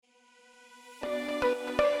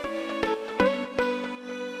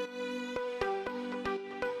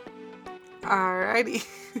Alrighty.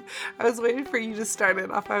 I was waiting for you to start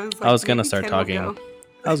it off. I was like, I was going to maybe start Ken will talking. go.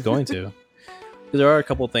 I was going to. Because there are a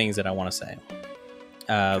couple things that I want to say.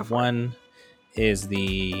 Go for it. One is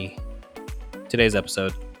today's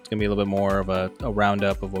episode. It's going to be a little bit more of a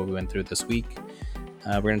roundup of what we went through this week.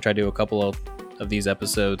 We're going to try to do a couple of these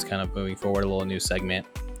episodes kind of moving forward, a little new segment.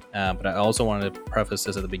 But I also wanted to preface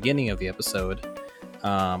this at the beginning of the episode.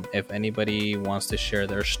 If anybody wants to share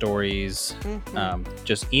their stories,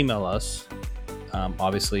 just email us.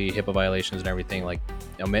 Obviously, HIPAA violations and everything, like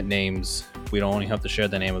omit names. We don't only have to share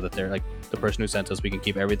the name of the person who sent us. We can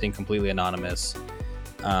keep everything completely anonymous.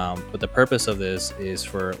 But the purpose of this is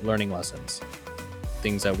for learning lessons,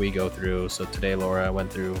 things that we go through. So today, Laura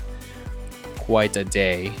went through quite a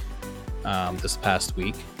day this past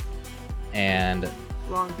week, and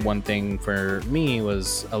one thing for me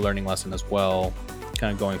was a learning lesson as well,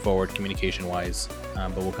 kind of going forward communication wise,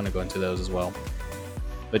 but we'll kind of go into those as well.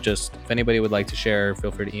 But just if anybody would like to share, feel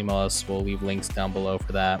free to email us. We'll leave links down below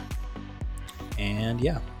for that. And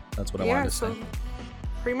yeah, that's what I wanted to say.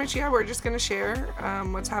 Pretty much, we're just going to share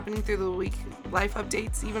what's happening through the week, life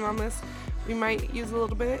updates. Even on this, we might use a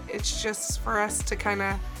little bit. It's just for us to kind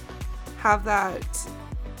of have that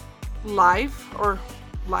live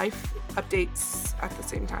updates at the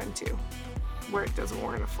same time too, where it doesn't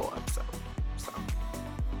warrant a full episode. So,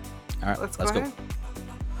 all right, let's go.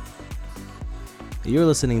 You're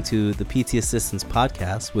listening to the PT Assistants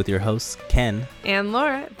Podcast with your hosts, Ken and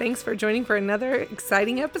Laura. Thanks for joining for another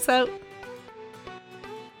exciting episode.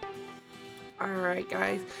 All right,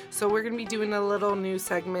 guys. So we're going to be doing a little new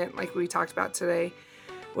segment like we talked about today,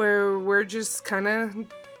 where we're just kind of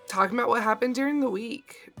talking about what happened during the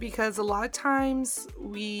week, because a lot of times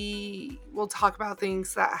we will talk about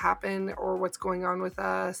things that happen or what's going on with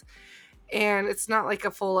us, and it's not like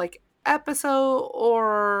a full episode,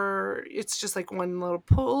 or it's just like one little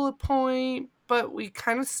bullet point, but we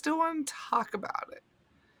kind of still want to talk about it.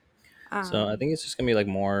 So I think it's just gonna be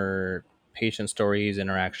more patient stories,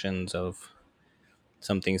 interactions of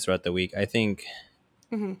some things throughout the week. I think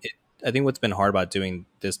I think what's been hard about doing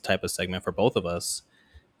this type of segment for both of us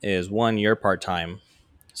is, one, you're part-time,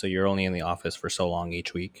 so you're only in the office for so long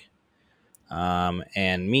each week,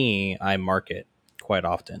 and me, I market quite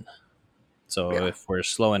often. So if we're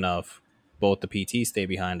slow enough, both the PT stay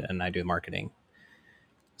behind and I do marketing.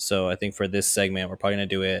 So I think for this segment, we're probably going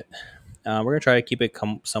to do it. We're going to try to keep it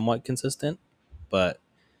somewhat consistent, but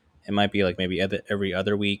it might be maybe every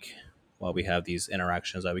other week while we have these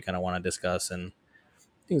interactions that we kind of want to discuss and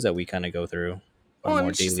things that we kind of go through on a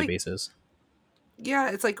more daily basis. Yeah,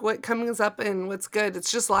 it's what comes up and what's good.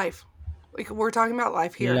 It's just life. We're talking about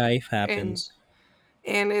life here. Life happens.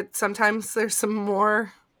 And it sometimes there's some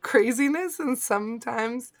more craziness, and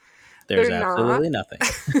sometimes there's absolutely nothing.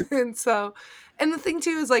 And the thing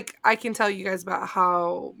too is I can tell you guys about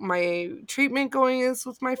how my treatment going is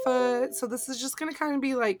with my foot. So this is just going to kind of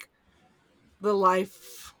be the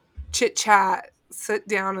life chit chat, sit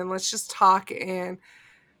down and let's just talk and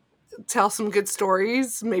tell some good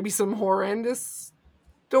stories, maybe some horrendous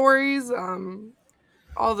stories,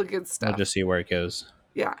 all the good stuff. We'll just see where it goes.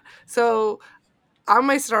 Yeah. So I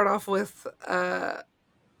might start off with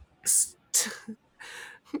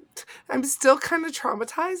I'm still kind of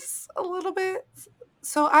traumatized a little bit.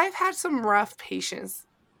 So I've had some rough patients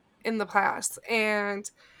in the past, and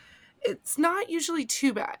it's not usually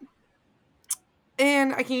too bad.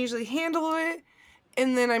 And I can usually handle it,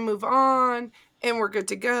 and then I move on, and we're good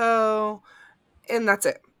to go, and that's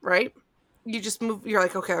it, right? You just move. You're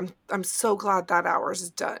like, okay, I'm so glad that hours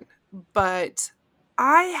is done. But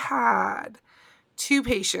I had two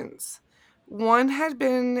patients. One had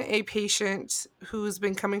been a patient who's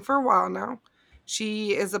been coming for a while now.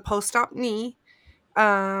 She is a post-op knee.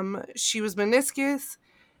 She was meniscus.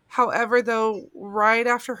 However, though, right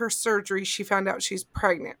after her surgery, she found out she's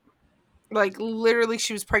pregnant. Literally,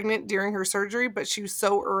 she was pregnant during her surgery, but she was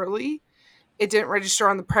so early, it didn't register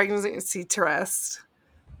on the pregnancy test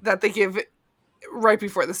that they give right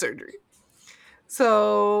before the surgery.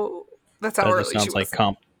 So that's how early she was.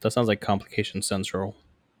 That sounds like complication central.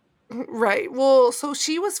 Right. Well, so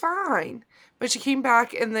she was fine, but she came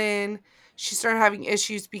back and then she started having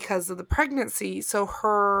issues because of the pregnancy. So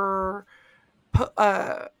her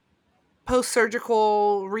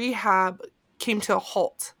post-surgical rehab came to a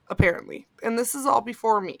halt, apparently. And this is all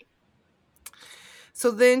before me. So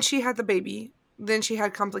then she had the baby. Then she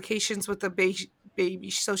had complications with the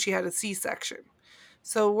baby. So she had a C-section.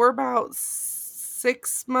 So we're about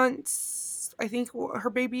 6 months, I think her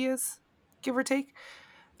baby is, give or take.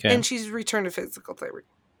 Okay. And she's returned to physical therapy.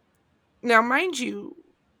 Now, mind you,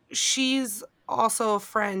 she's also a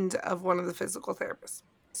friend of one of the physical therapists.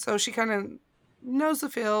 So she kind of knows the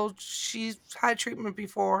field. She's had treatment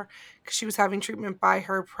before because she was having treatment by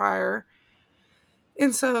her prior.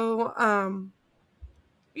 And so,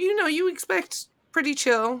 you expect pretty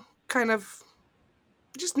chill, kind of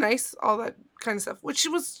just nice, all that kind of stuff, which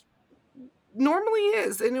was normally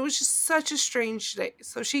is. And it was just such a strange day.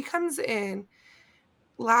 So she comes in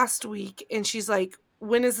last week and she's like,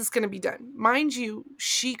 when is this going to be done? Mind you,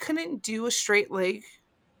 she couldn't do a straight leg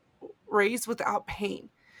raise without pain.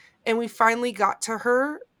 And we finally got to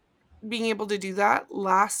her being able to do that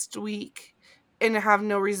last week and have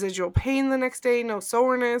no residual pain the next day, no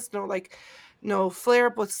soreness, no flare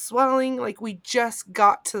up with swelling. Like we just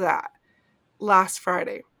got to that last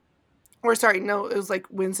Friday. Or sorry, no, it was like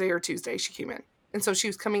Wednesday or Tuesday she came in. And so she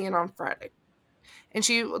was coming in on Friday. And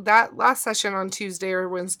that last session on Tuesday or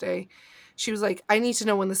Wednesday, she was like, I need to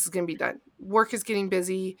know when this is going to be done. Work is getting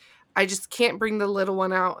busy. I just can't bring the little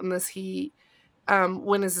one out in this heat.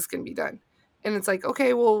 When is this going to be done? And it's like,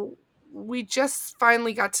 okay, well, we just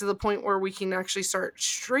finally got to the point where we can actually start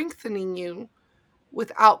strengthening you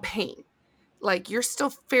without pain. Like you're still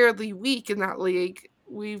fairly weak in that leg.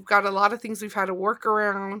 We've got a lot of things we've had to work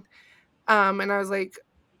around. And I was like,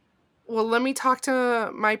 well, let me talk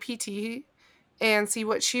to my PT and see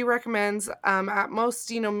what she recommends. At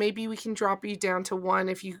most, maybe we can drop you down to one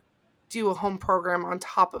if you do a home program on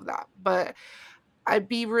top of that. But I'd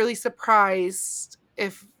be really surprised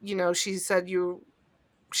if, she said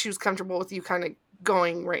she was comfortable with you kind of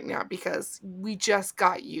going right now because we just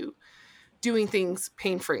got you doing things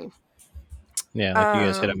pain free. Yeah, like you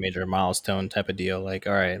guys hit a Um, major milestone type of deal. Like,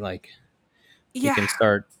 all right, like you yeah, can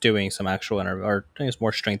start doing some actual or I guess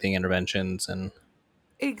more strengthening interventions. And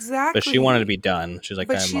but she wanted to exactly. be done. She's like,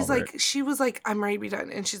 But I'm over it. she was like, I'm ready to be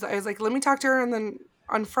done. And I was like, let me talk to her. And then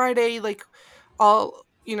on Friday, like, I'll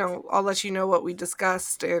let you know what we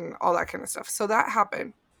discussed and all that kind of stuff. So that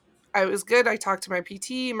happened. I was good. I talked to my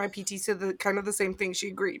PT. My PT said the kind of the same thing. She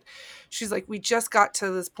agreed. She's like, we just got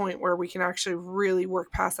to this point where we can actually really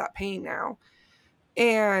work past that pain now.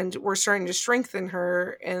 And we're starting to strengthen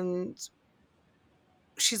her. And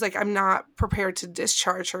she's like, I'm not prepared to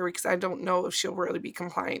discharge her because I don't know if she'll really be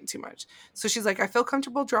compliant too much. So she's like, I feel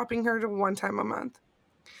comfortable dropping her to one time a month.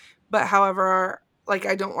 But however, like,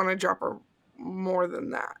 I don't want to drop her more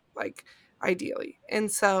than that, like, ideally. And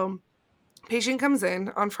so patient comes in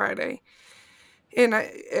on Friday and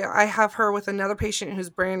I have her with another patient who's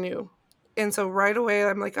brand new. And so right away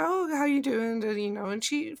I'm like, oh, how you doing? And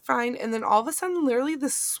she fine. And then all of a sudden, literally the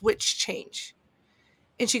switch change.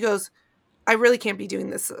 And she goes, I really can't be doing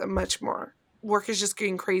this much more. Work is just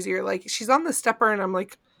getting crazier. Like she's on the stepper and I'm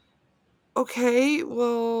like, okay,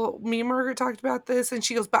 well, me and Margaret talked about this. And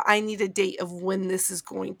she goes, but I need a date of when this is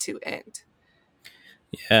going to end.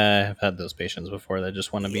 Yeah, I've had those patients before that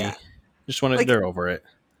just want to Yeah. be, just want to, Like they're over it.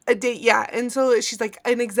 a date. Yeah. And so she's like,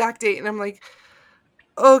 an exact date. And I'm like,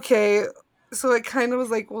 okay. So I kind of was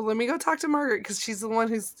like, well, let me go talk to Margaret because she's the one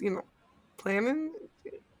who's, planning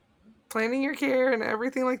planning your care and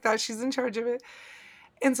everything like that. She's in charge of it.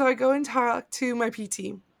 And so I go and talk to my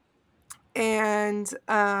PT and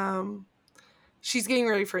she's getting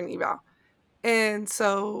ready for an eval. And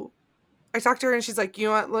so I talked to her and she's like, you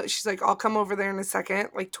know what? She's like, I'll come over there in a second,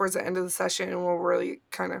 like towards the end of the session, and we'll really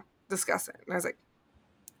kind of discuss it. And I was like,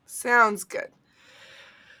 sounds good.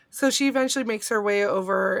 So she eventually makes her way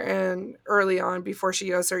over and early on before she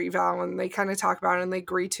goes her eval, and they kind of talk about it and they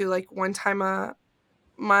agree to like one time a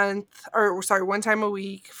month, or sorry, one time a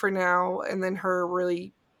week for now, and then her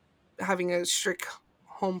really having a strict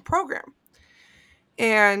home program.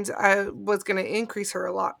 And I was going to increase her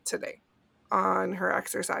a lot today on her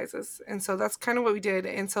exercises. And so that's kind of what we did.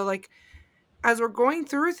 And so, like, as we're going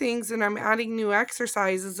through things and I'm adding new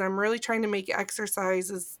exercises, I'm really trying to make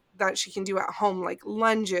exercises that she can do at home, like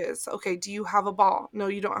lunges. Okay, do you have a ball? No,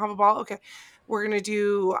 you don't have a ball? Okay, we're going to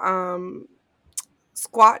do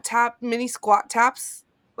mini squat taps,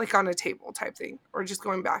 like on a table type thing, or just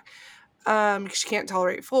going back because she can't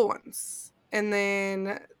tolerate full ones. And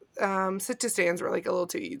then sit to stands were like a little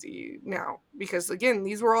too easy now because again,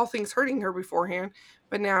 these were all things hurting her beforehand,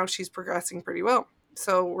 but now she's progressing pretty well.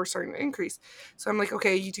 So we're starting to increase. So I'm like,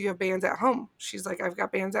 okay, you do have bands at home? She's like, I've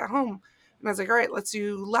got bands at home. And I was like, all right, let's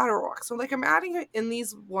do lateral walk. So like I'm adding it in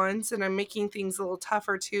these ones and I'm making things a little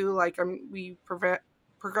tougher too. Like we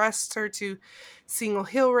progressed her to single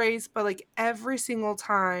heel raise, but like every single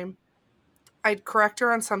time I'd correct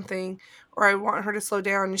her on something or I want her to slow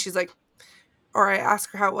down and she's like, or I ask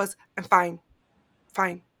her how it was, I'm fine.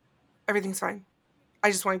 Fine. Everything's fine. I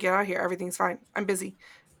just want to get out of here. Everything's fine. I'm busy.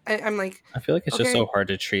 I'm like, I feel like it's just so okay, hard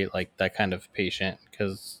to treat like that kind of patient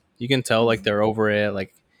because you can tell like mm, they're over it.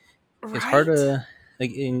 Like it's hard right? to,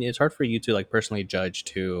 like it's hard for you to like personally judge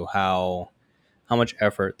to how much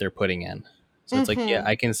effort they're putting in. So it's like, yeah, Mhm.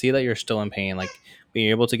 I can see that you're still in pain, like being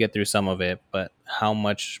able to get through some of it, but how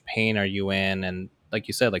much pain are you in? And like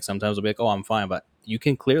you said, like sometimes they'll be like, oh, I'm fine, but you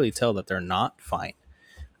can clearly tell that they're not fine,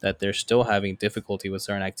 that they're still having difficulty with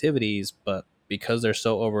certain activities, but because they're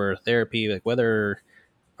so over therapy, like whether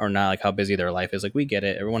or not like how busy their life is, like we get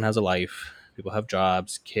it. Everyone has a life. People have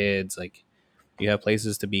jobs, kids, like you have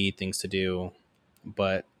places to be, things to do.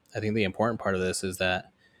 But I think the important part of this is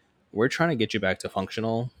that we're trying to get you back to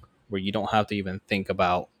functional where you don't have to even think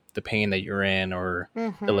about the pain that you're in or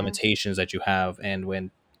the Mhm. limitations that you have. And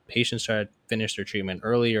when patients try to finish their treatment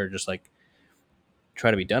early or just like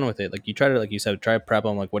try to be done with it, like you try to, like you said, try to prep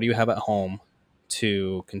them, like what do you have at home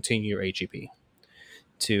to continue your HEP,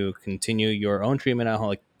 to continue your own treatment at home?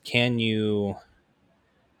 Like, can you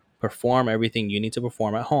perform everything you need to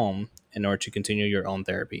perform at home in order to continue your own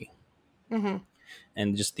therapy? Mhm.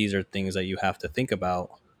 And just these are things that you have to think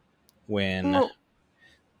about when Well,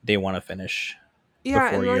 they want to finish yeah,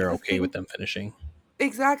 before and like you're the okay with thing them finishing.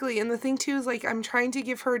 exactly, and the thing too is like I'm trying to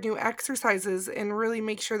give her new exercises and really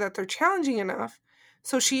make sure that they're challenging enough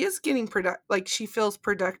so she is getting like she feels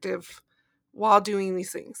productive while doing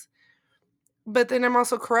these things. But then I'm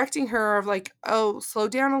also correcting her of like, oh, slow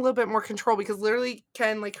down a little bit more control because literally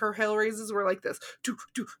Ken, like her hill raises were like this, do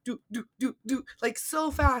do do do do do, like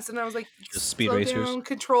so fast, and I was like, Just speed slow racers. down,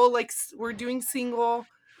 control, like we're doing single,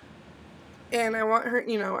 and I want her,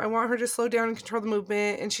 I want her to slow down and control the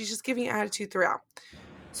movement, and she's just giving attitude throughout.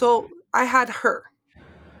 So I had her,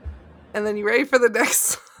 and then you ready for the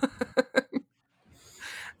next?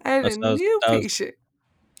 I had a That's, new that was. patient.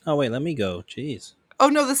 Oh wait, let me go. Jeez. Oh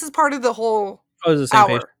no, this is part of the whole Oh, it's the same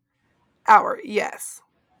patient. hour. Hour, yes.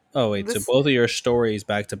 Oh wait, so This both of your stories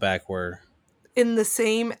back to back were. in the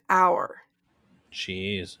same hour.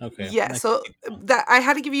 Jeez. Okay. Yeah, I can so keep going. that I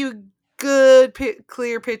had to give you a good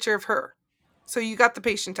clear picture of her. So you got the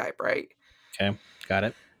patient type, right? Okay, got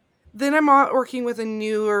it. Then I'm working with a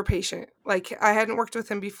newer patient. Like I hadn't worked with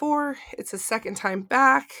him before. It's his second time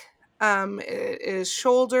back. It is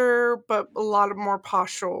shoulder, but a lot of more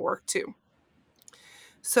postural work too.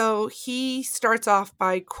 So he starts off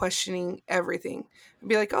by questioning everything. I'd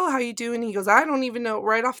be like, "Oh, how you doing?" He goes, "I don't even know."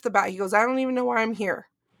 Right off the bat, he goes, "I don't even know why I'm here."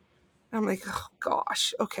 I'm like, "Oh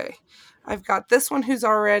gosh, okay. I've got this one who's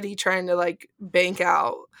already trying to like bank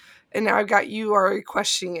out, and now I've got you already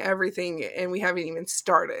questioning everything, and we haven't even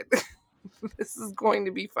started. This is going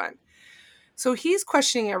to be fun." So he's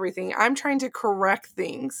questioning everything. I'm trying to correct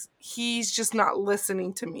things. He's just not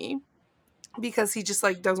listening to me because he just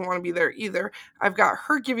like doesn't want to be there either. I've got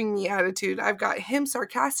her giving me attitude. I've got him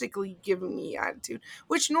sarcastically giving me attitude,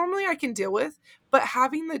 which normally I can deal with, but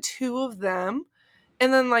having the two of them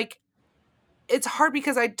and then like it's hard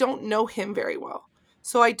because I don't know him very well.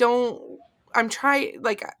 So I'm trying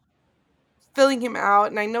like filling him out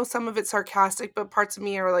and I know some of it's sarcastic, but parts of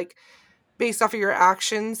me are like based off of your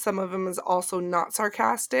actions, some of them is also not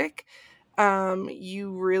sarcastic.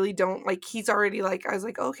 You really don't like he's already like I was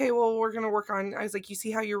like, okay, well, we're gonna work on I was like, you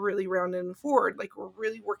see how you're really rounded and forward. Like we're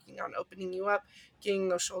really working on opening you up, getting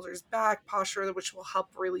those shoulders back, posture, which will help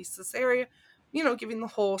release this area. Giving the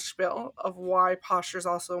whole spiel of why posture is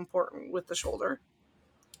also important with the shoulder.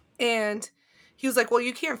 And he was like, well,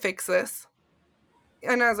 you can't fix this.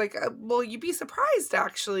 And I was like, well, you'd be surprised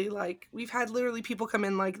actually. Like, we've had literally people come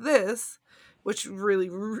in like this, which really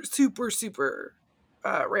super, super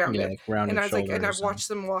Yeah, rounded. like And rounded I was like, and I've shoulders and watched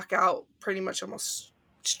them walk out pretty much almost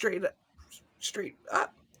straight up, straight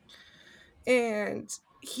up. And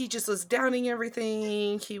he just was downing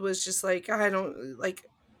everything. He was just like, I don't like,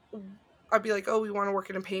 I'd be like, oh, we want to work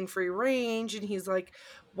in a pain free range. And he's like,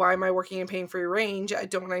 why am I working in pain free range? I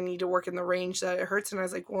need to work in the range that it hurts. And I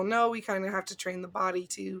was like, well, no, we kind of have to train the body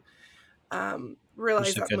to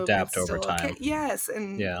realize just like that movement's adapt over still okay. time. Yes.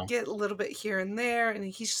 And Yeah. get a little bit here and there. And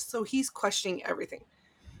he's questioning everything.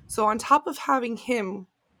 So on top of having him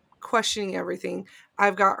questioning everything,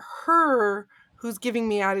 I've got her who's giving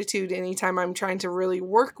me attitude anytime I'm trying to really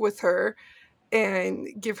work with her and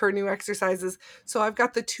give her new exercises. So I've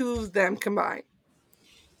got the two of them combined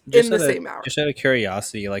in Just the out of same hour. just out of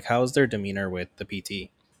curiosity, like how's their demeanor with the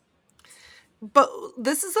PT? But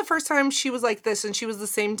this is the first time she was like this, and she was the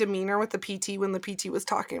same demeanor with the PT when the PT was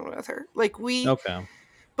talking with her. Like Okay.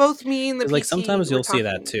 both me and the Because like PT sometimes were you'll see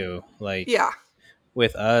that talking. too. Like Yeah,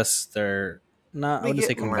 with us, they're not. I they wouldn't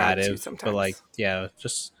say get more attitude combative, but like sometimes. yeah,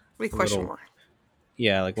 just They a question little. more.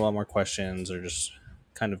 Yeah, like a lot more questions or just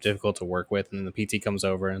kind of difficult to work with. And then the PT comes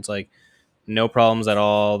over and it's like no problems at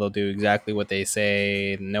all. They'll do exactly what they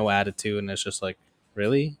say, no attitude, and it's just like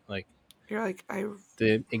really like. You're like,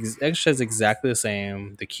 The exercise is exactly the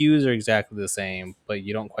same. The cues are exactly the same, but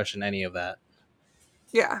you don't question any of that.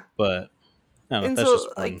 yeah. But I don't know. And That's so,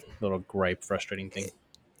 just one like, little gripe, frustrating thing.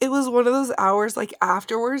 it was one of those hours, like,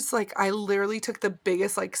 afterwards, like, I literally took the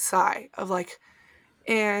biggest, like, sigh of, like,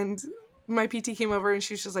 and my PT came over and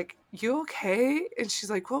she's just like, "You okay?" And she's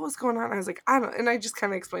like, "What was going on?" I was like, "I don't," and I just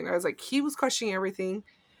kind of explained. I was like, he was questioning everything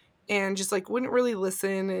and just like wouldn't really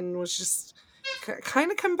listen and was just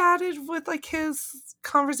kind of combative with like his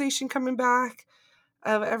conversation coming back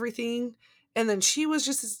of everything. And then she was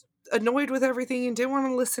just annoyed with everything and didn't want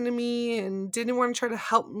to listen to me and didn't want to try to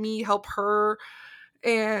help me help her.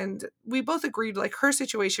 And we both agreed, like, her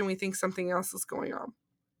situation, we think something else is going on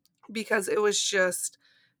because it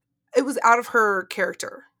was out of her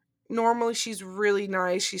character. Normally, she's really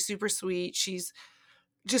nice. She's super sweet. She's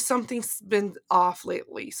just something's been off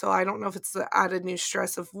lately. So I don't know if it's the added new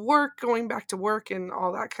stress of work, going back to work and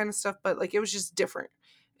all that kind of stuff, but like it was just different.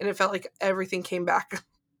 And it felt like everything came back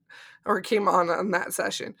or came on that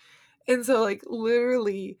session. And so, like,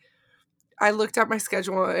 literally, I looked at my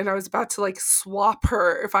schedule and I was about to like swap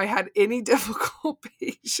her if I had any difficult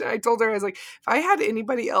patient. I told her, I was like, if I had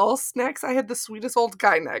anybody else next, I had the sweetest old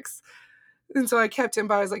guy next. And so I kept him,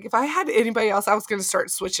 but I was like, if I had anybody else, I was going to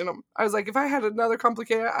start switching them. I was like, if I had another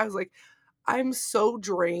complicated, I was like, I'm so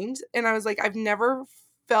drained. And I was like, I've never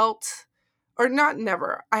felt, or not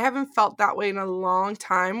never, I haven't felt that way in a long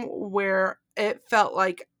time where it felt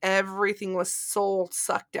like everything was soul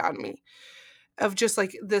sucked out of me. Of just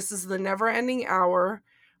like, this is the never ending hour.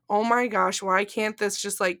 Oh my gosh, why can't this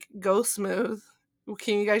just like go smooth?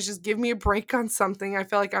 Can you guys just give me a break on something? I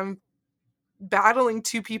feel like I'm battling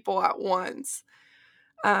two people at once.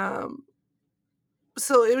 Um,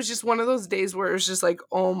 so it was just one of those days where it was just like,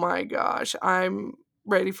 oh my gosh, I'm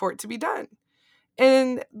ready for it to be done.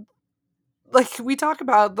 And like we talk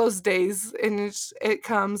about those days and it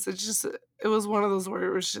comes, it was one of those where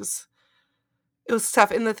it was just, it was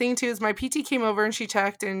tough. And the thing too is my PT came over and she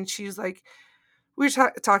checked and she's like, we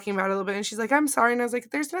were talking about it a little bit and she's like, I'm sorry. And I was like,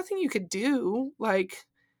 there's nothing you could do. Like,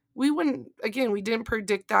 we wouldn't, again, we didn't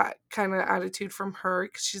predict that kind of attitude from her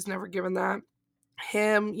because she's never given that.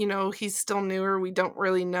 Him, he's still newer. We don't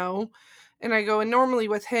really know. And I go, and normally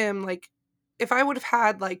with him, like, if I would have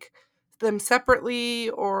had like them separately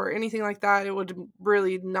or anything like that, it would have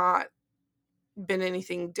really not been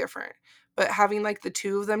anything different. But having like the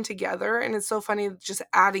two of them together, and it's so funny just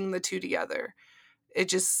adding the two together, it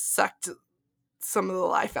just sucked some of the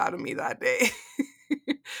life out of me that day.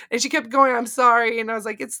 And she kept going, I'm sorry. And I was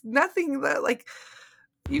like, it's nothing that like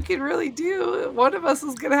you can really do. One of us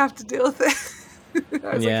is gonna have to deal with it.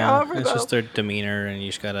 I was like, Yeah, however, it's though, just their demeanor, and you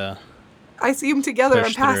just gotta I see them together, I'm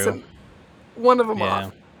push through. passing one of them Yeah,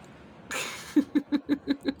 off.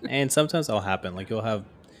 and sometimes that'll happen. Like you'll have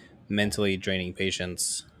mentally draining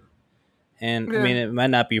patients, and I Yeah. mean, it might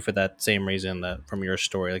not be for that same reason that from your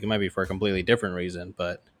story. Like it might be for a completely different reason,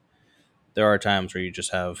 but there are times where you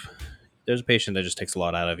just have there's a patient that just takes a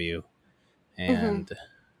lot out of you, Hmm. and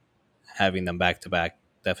having them back to back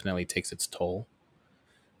definitely takes its toll.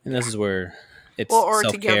 And this Yeah. is where Well, it's or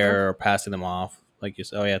self together. care or passing them off, like you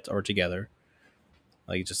said. Oh yeah, or together,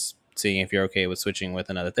 like just seeing if you're okay with switching with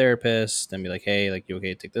another therapist, then be like, hey, like you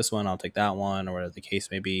okay to take this one, I'll take that one, or whatever the case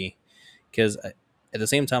may be. Because at the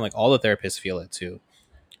same time, like all the therapists feel it too.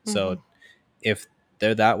 So Hmm. if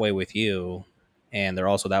they're that way with you, and they're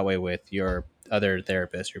also that way with your other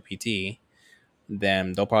therapist, your PT,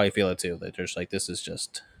 then they'll probably feel it too. That they're just like, this is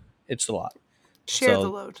just, it's a lot. Share the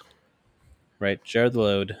So, load. right, share the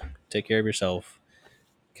load, take care of yourself,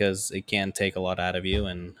 because it can take a lot out of you.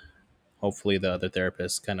 And hopefully the other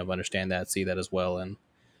therapists kind of understand that, see that as well, and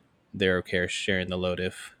they're okay sharing the load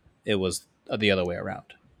if it was the other way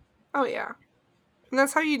around. Oh, yeah. And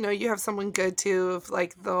that's how you know you have someone good, too, if,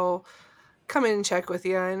 like, they'll come in and check with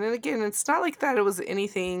you. And then again, it's not like that it was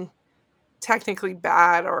anything technically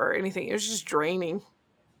bad or anything. It was just draining.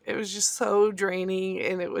 It was just so draining.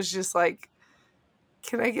 And it was just like,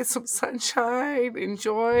 can I get some sunshine and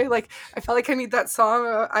joy? Like, I felt like I need that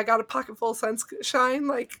song, I Got a Pocket Full of Sunshine,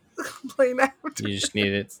 like, playing out. You just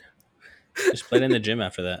need it. Just play it in the gym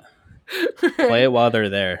after that. Play Right? it while they're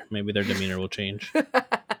there. Maybe their demeanor will change.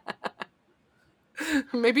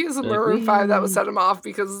 Maybe it was a Be like, Maroon 5 that would wee. set him off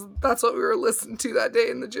because that's what we were listening to that day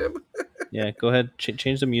in the gym. Yeah, go ahead.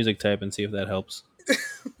 Change the music type and see if that helps.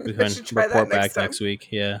 We I can should try that report next back time. next week.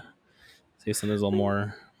 Yeah, see something's a little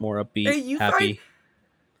more Hey, upbeat, happy.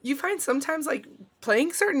 you find sometimes like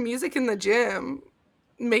playing certain music in the gym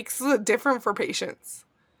makes it different for patients.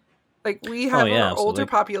 Like we Oh have yeah, our absolutely. older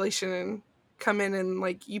Like, population come in and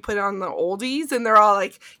like you put on the oldies and they're all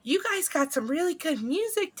like, you guys got some really good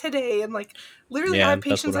music today, and like literally I Yeah, have that's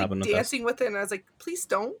what patients like happened with us. dancing with it, and I was like, please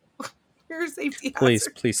don't. You're a safety Please,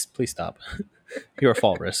 hazard. please, please stop. You're a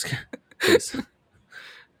fall risk. Please.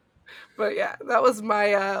 But yeah, that was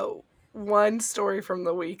my one story from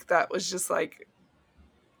the week that was just like,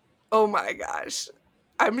 oh my gosh.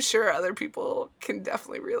 I'm sure other people can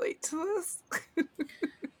definitely relate to this.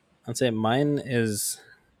 I'd say mine is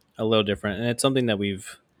a little different, and it's something that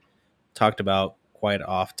we've talked about quite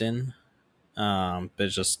often. But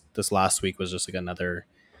it's just this last week was just like another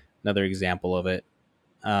example of it.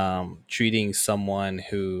 Treating someone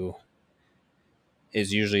who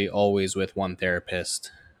is usually always with one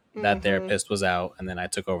therapist. That Mm-hmm. therapist was out, and then I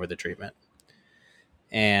took over the treatment.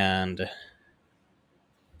 And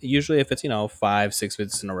usually, if it's 5, 6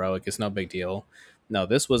 visits in a row, like it's no big deal. No,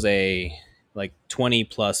 this was a like 20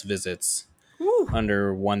 plus visits Woo.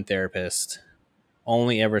 under one therapist.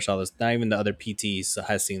 Only ever saw this. Not even the other PTs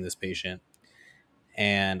has seen this patient.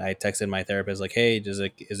 And I texted my therapist like, "Hey,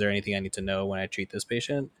 is there anything I need to know when I treat this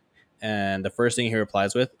patient?" And the first thing he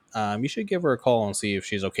replies with, "You should give her a call and see if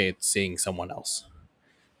she's okay seeing someone else."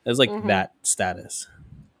 It's like Mm-hmm. that status.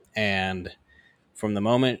 And from the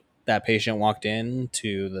moment that patient walked in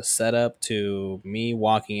to the setup to me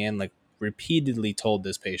walking in, like repeatedly told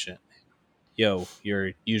this patient, "Yo,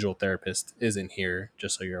 your usual therapist isn't here,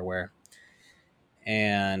 just so you're aware."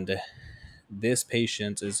 And this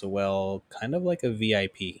patient is, well, kind of like a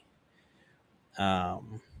VIP.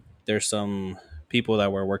 Um, there's some people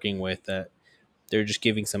that we're working with that they're just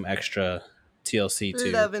giving some extra TLC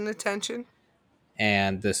to, Love and attention.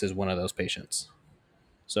 and this is one of those patients.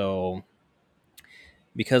 So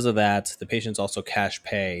because of that, the patients also cash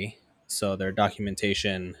pay, so their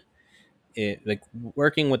documentation, it like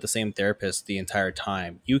working with the same therapist the entire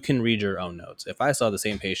time, you can read your own notes. If I saw the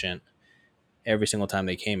same patient every single time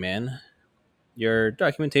they came in, your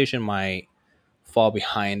documentation might fall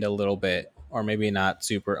behind a little bit, or maybe not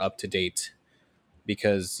super up to date,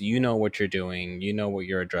 because you know what you're doing, you know what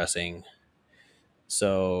you're addressing.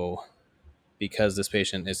 So because this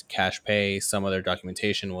patient is cash pay, some of their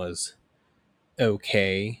documentation was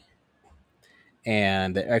okay,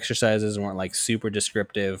 and the exercises weren't like super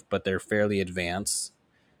descriptive, but they're fairly advanced.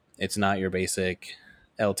 It's not your basic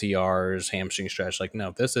LTRs, hamstring stretch. Like,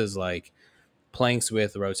 no, this is like planks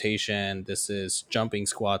with rotation. This is jumping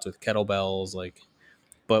squats with kettlebells, like,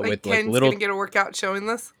 but Like with like Ken's gonna little, get a workout showing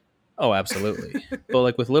this. oh, absolutely. But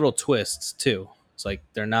like with little twists too. It's like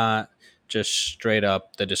they're not just straight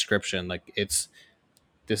up the description. Like this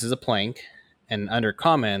is a plank, and under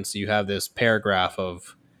comments you have this paragraph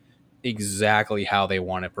of exactly how they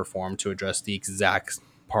want it performed to address the exact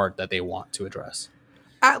part that they want to address.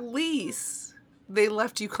 At least they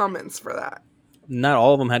left you comments for that. Not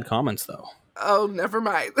all of them had comments though. Oh, never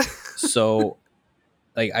mind. So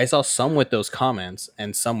like I saw some with those comments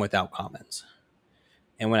and some without comments.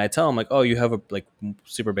 And when I tell them like, "Oh, you have a like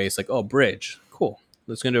super base, like, oh, bridge, cool,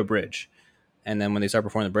 let's go do a bridge." And then when they start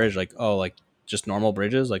performing the bridge, like, "Oh, like just normal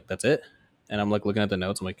bridges, like that's it." And I'm like looking at the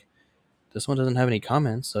notes, I'm like, "This one doesn't have any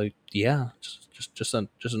comments, so yeah, just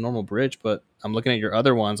a normal bridge." But I'm looking at your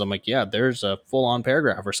other ones, I'm like, "Yeah, there's a full on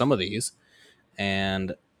paragraph for some of these,"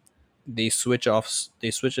 and they switch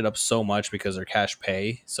it up so much because they're cash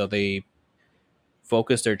pay, so they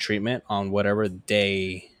focus their treatment on whatever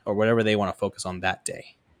day or whatever they want to focus on that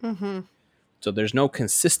day. Mm-hmm. So there's no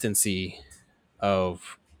consistency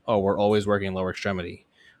of, oh, we're always working lower extremity,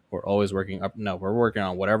 we're always working up. No, we're working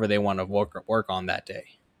on whatever they want to work on that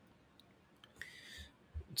day.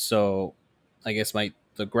 So I guess my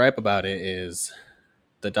the gripe about it is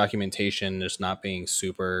the documentation just not being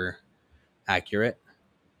super accurate.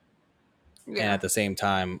 And Yeah, at the same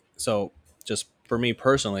time, so just for me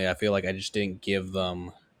personally, I feel like I just didn't give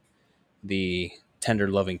them the tender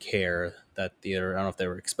loving care that I don't know if they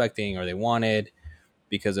were expecting or they wanted,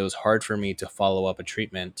 because it was hard for me to follow up a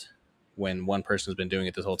treatment when one person's been doing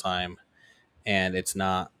it this whole time and it's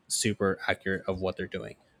not super accurate of what they're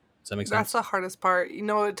doing. Does that make that's sense? the hardest part. You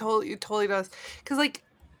know, it totally does. Because like,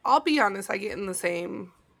 I'll be honest, I get in the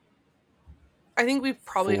same. I think we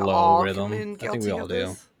probably Flow all can rhythm. been I think we guilty all of do.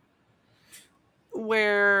 this,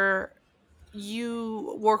 where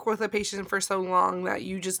you work with a patient for so long that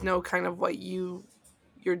you just know kind of what you're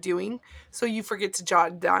doing, so you forget to jot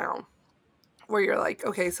it down. Where you're like,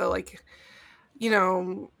 okay, so like,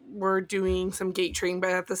 we're doing some gait training, but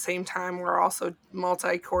at the same time, we're also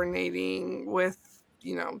multi coordinating with,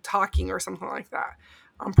 talking or something like that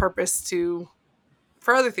on purpose to,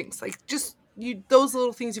 for other things. Like just those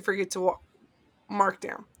little things you forget to mark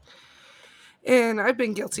down. And I've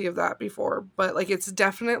been guilty of that before, but like it's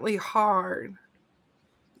definitely hard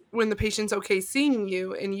when the patient's okay seeing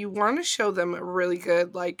you and you want to show them a really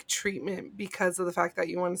good like treatment because of the fact that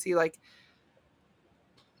you want to see like,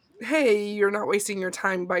 hey, you're not wasting your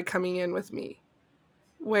time by coming in with me.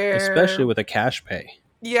 especially Where with a cash pay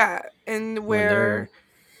yeah, and when where they're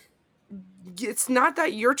it's not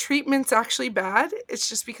that your treatment's actually bad, it's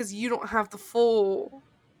just because you don't have the full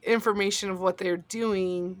information of what they're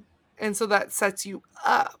doing, and so that sets you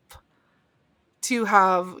up to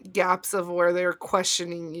have gaps of where they're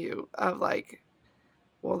questioning you of like,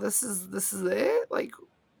 well, this is it? Like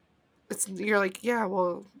it's you're like, yeah,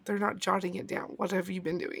 well, they're not jotting it down. What have you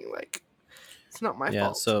been doing? Like, it's not my yeah.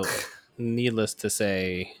 fault. So, needless to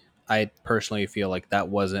say, I personally feel like that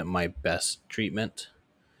wasn't my best treatment.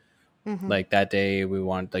 Mhm. Like that day, we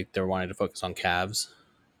want like they wanted to focus on calves,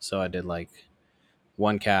 so I did like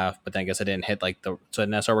one calf, but then I guess I didn't hit like the so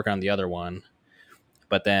then I started working on the other one,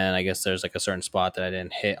 but then I guess there's like a certain spot that I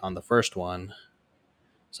didn't hit on the first one,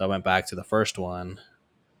 so I went back to the first one,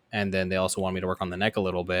 and then they also wanted me to work on the neck a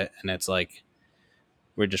little bit, and it's like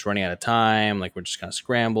we're just running out of time, like we're just kind of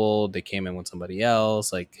scrambled. They came in with somebody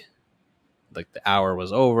else, like the hour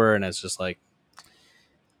was over, and it's just like,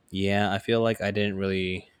 yeah, I feel like I didn't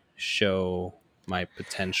really show my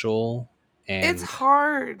potential It's and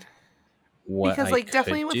hard what because I like could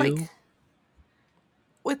definitely with like do.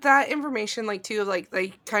 with that information like too like they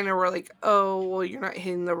kind of were like, "Oh, well, you're not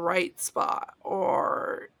hitting the right spot,"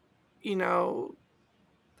 or you know,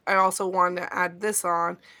 I also wanted to add this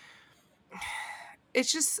on.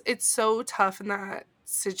 It's just it's so tough in that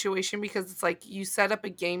situation because it's like you set up a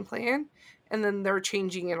game plan and then they're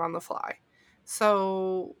changing it on the fly.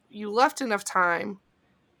 So you left enough time,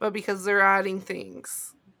 but because they're adding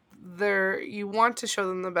things, you want to show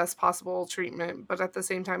them the best possible treatment, but at the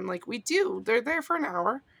same time, like they're there for an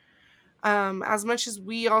hour. As much as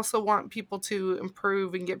we also want people to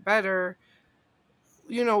improve and get better,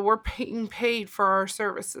 we're paying paid for our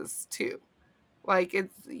services too. Like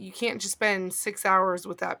you can't just spend 6 hours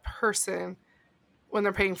with that person when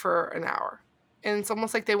they're paying for an hour. And it's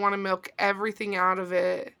almost like they want to milk everything out of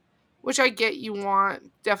it, which I get you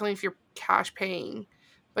want, definitely if you're cash paying.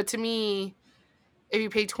 But to me, if you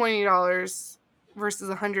pay $20 versus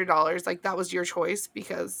 $100, like that was your choice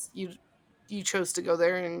because you chose to go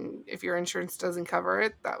there, and if your insurance doesn't cover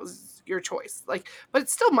it, that was your choice. Like, but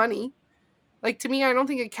it's still money. Like to me, I don't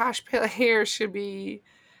think a cash payer should be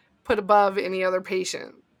put above any other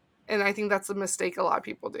patient. And I think that's a mistake a lot of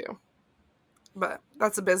people do. But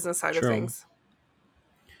that's the business side of True. things.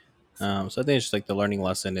 So I think it's just like the learning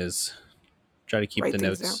lesson is try to keep the Write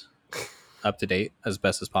things down. notes up to date as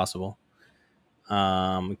best as possible.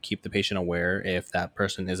 Keep the patient aware if that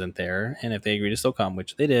person isn't there, and if they agree to still come,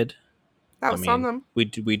 which they did. That I was on mean, them. we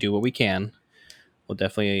do what we can. We'll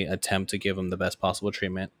definitely attempt to give them the best possible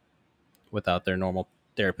treatment without their normal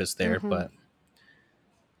therapist there. Mm-hmm. But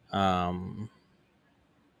I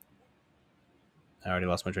already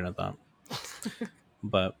lost my train of thought.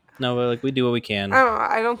 But no, like we do what we I can. don't know.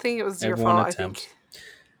 I don't think it was your Everyone fault. I think attempts.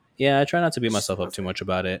 Yeah, I try not to beat it just myself up too wasn't. much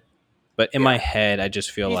about it. But in my Yeah. head, I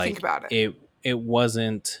just feel You think like about it. it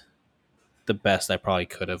wasn't the best I probably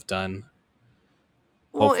could have done.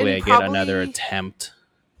 Well, Hopefully, and I get another probably, attempt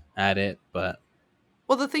at it. But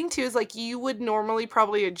well, the thing too is like you would normally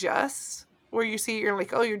probably adjust where you see you're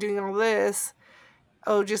like, oh, you're doing all this.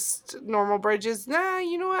 Oh, just normal bridges. Nah,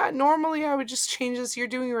 you know what? Normally I would just change this. You're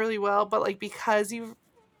doing really well. But like because you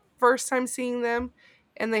first time seeing them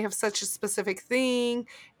and they have such a specific thing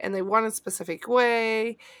and they want a specific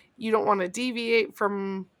way, you don't want to deviate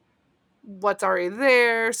from what's already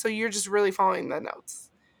there. So you're just really following the notes.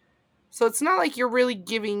 So it's not like you're really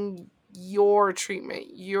giving your treatment.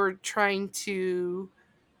 You're trying to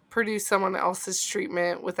produce someone else's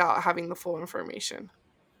treatment without having the full information.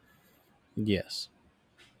 yes,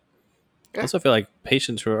 I Yeah. also feel like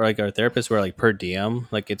patients who are like our therapists who are like per diem,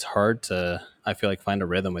 like it's hard to I feel like find a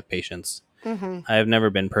rhythm with patients. Mm-hmm. I have never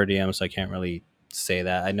been per diem, so I can't really say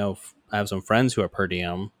that. I know I have some friends who are per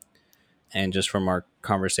diem, and just from our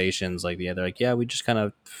conversations, like they're like, yeah, we just kind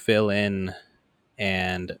of fill in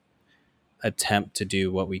and attempt to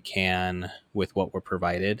do what we can with what we're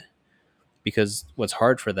provided. Because what's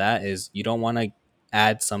hard for that is you don't want to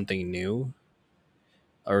add something new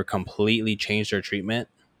or completely change their treatment,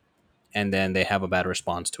 and then they have a bad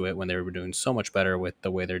response to it when they were doing so much better with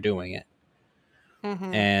the way they're doing it.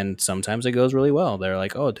 Mm-hmm. And sometimes it goes really well. They're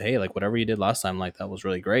like, oh, hey, like whatever you did last time, like that was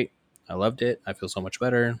really great. I loved it. I feel so much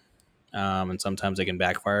better. And sometimes it can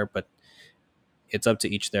backfire, but it's up to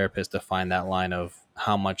each therapist to find that line of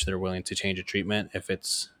how much they're willing to change a treatment if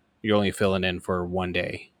it's you're only filling in for one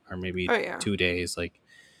day or maybe Oh, yeah. 2 days. Like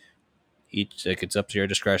each, like it's up to your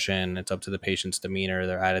discretion. It's up to the patient's demeanor,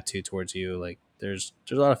 their attitude towards you. Like there's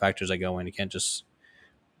a lot of factors that go in. You can't just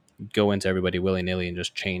go into everybody willy nilly and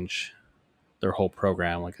just change their whole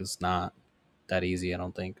program. Like it's not that easy, I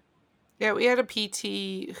don't think. Yeah, we had a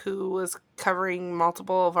PT who was covering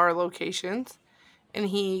multiple of our locations, and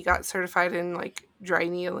he got certified in like dry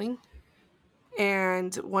needling.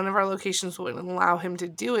 And one of our locations wouldn't allow him to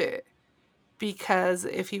do it because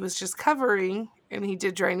if he was just covering and he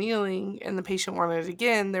did dry needling and the patient wanted it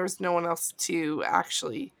again, there was no one else to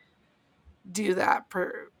actually do that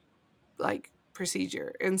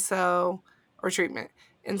procedure. And so, or treatment.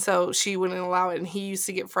 And so she wouldn't allow it. And he used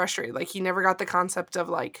to get frustrated. Like he never got the concept of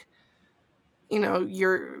like,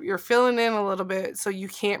 you're filling in a little bit, so you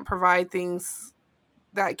can't provide things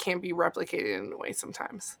that can't be replicated in a way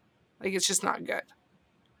sometimes. Like it's just not good.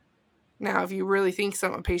 Now, if you really think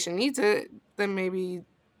a patient needs it, then maybe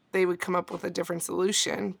they would come up with a different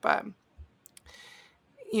solution. But,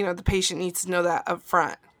 the patient needs to know that up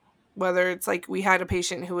front. Whether it's like we had a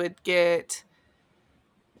patient who would get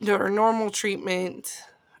their normal treatment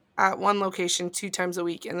at one location 2 times a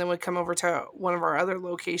week and then would come over to one of our other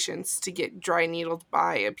locations to get dry needled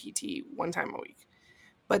by a PT 1 time a week.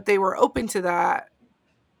 But they were open to that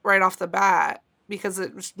right off the bat because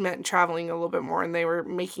it meant traveling a little bit more, and they were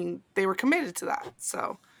committed to that.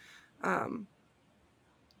 So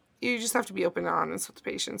you just have to be open and honest with the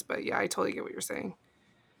patients. But yeah, I totally get what you're saying.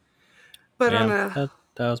 But yeah,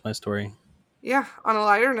 that was my story. Yeah, on a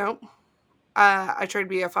lighter note, I tried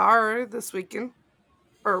BFR this weekend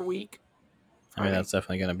or week. I mean, that's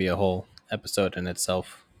definitely going to be a whole episode in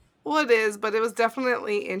itself. Well, it is, but it was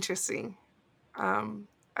definitely interesting.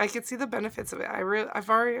 I could see the benefits of it. I'm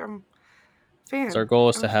a fan. So our goal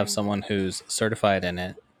is to have someone who's certified in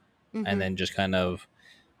it, and then just kind of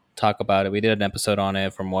talk about it. We did an episode on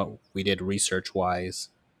it from what we did research wise,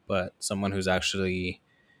 but someone who's actually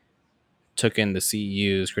took in the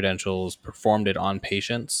CEU's credentials, performed it on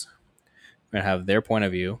patients. We're going to have their point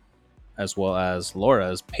of view as well as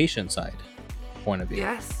Laura's patient side point of view.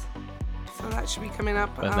 Yes. So that should be coming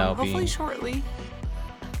up hopefully shortly.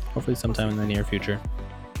 Hopefully sometime in the near future.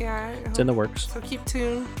 Yeah. It's in the works. So keep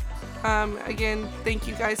tuned. Again, thank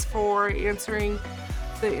you guys for answering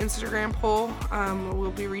the Instagram poll.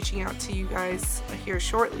 We'll be reaching out to you guys here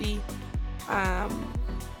shortly.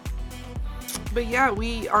 But yeah,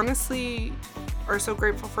 we honestly are so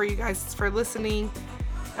grateful for you guys for listening.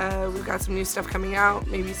 We've got some new stuff coming out,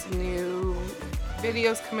 maybe some new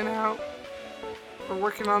videos coming out. We're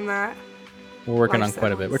working on that. We're working on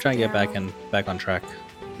quite a bit. We're trying to get back on track.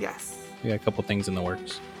 Yes. We got a couple things in the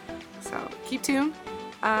works. So keep tuned.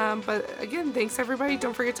 But again, thanks everybody.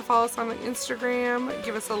 Don't forget to follow us on Instagram.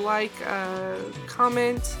 Give us a like,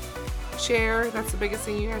 comment, share. That's the biggest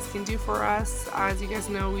thing you guys can do for us. As you guys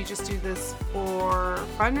know, we just do this for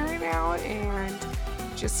fun right now and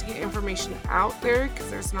just to get information out there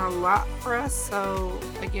because there's not a lot for us. So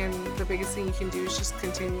again, the biggest thing you can do is just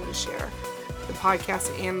continue to share the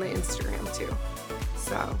podcast and the Instagram too.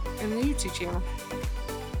 So, and the YouTube channel.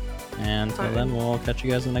 And until then, we'll catch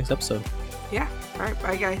you guys in the next episode. Yeah. All right.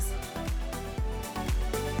 Bye, guys.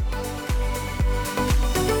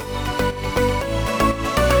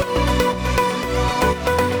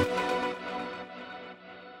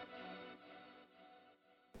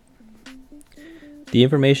 The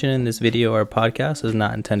information in this video or podcast is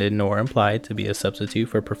not intended nor implied to be a substitute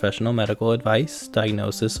for professional medical advice,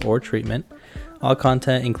 diagnosis, or treatment. All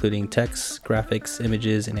content, including text, graphics,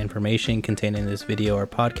 images, and information contained in this video or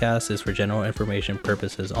podcast is for general information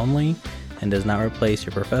purposes only and does not replace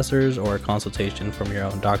your professors or a consultation from your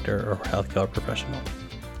own doctor or healthcare professional.